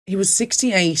He was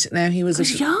 68. Now he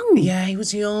was young. Yeah, he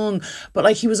was young. But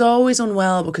like he was always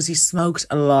unwell because he smoked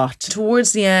a lot.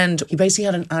 Towards the end, he basically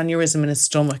had an aneurysm in his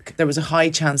stomach. There was a high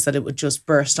chance that it would just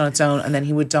burst on its own and then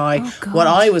he would die. What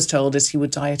I was told is he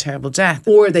would die a terrible death.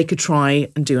 Or they could try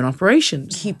and do an operation.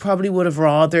 He probably would have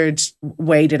rathered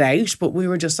wait it out, but we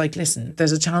were just like, listen,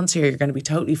 there's a chance here you're going to be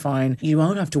totally fine. You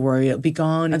won't have to worry, it'll be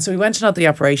gone. And so we went and had the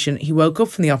operation. He woke up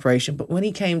from the operation, but when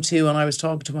he came to and I was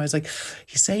talking to him, I was like,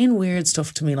 he's saying weird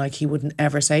stuff to me like he wouldn't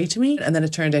ever say to me. And then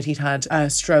it turned out he'd had a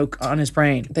stroke on his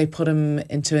brain. They put him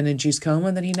into an induced coma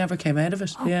and then he never came out of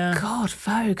it. Oh God,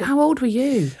 Vogue. How old were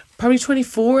you? Probably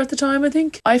 24 at the time, I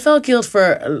think. I felt guilt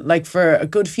for a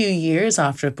good few years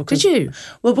after it. Because, did you?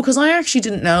 Well, because I actually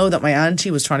didn't know that my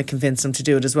auntie was trying to convince him to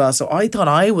do it as well. So I thought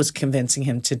I was convincing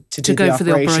him to go for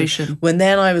the operation. When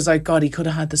then I was like, God, he could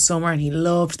have had the summer and he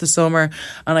loved the summer.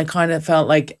 And I kind of felt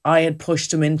like I had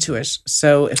pushed him into it.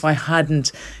 So if I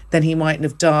hadn't, then he mightn't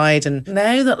have died. And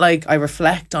now that like I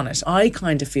reflect on it, I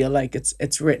kind of feel like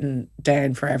it's written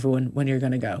down for everyone when you're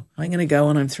going to go. I'm going to go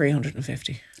when I'm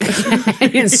 350.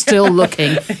 You're still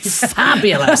looking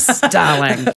fabulous, darling.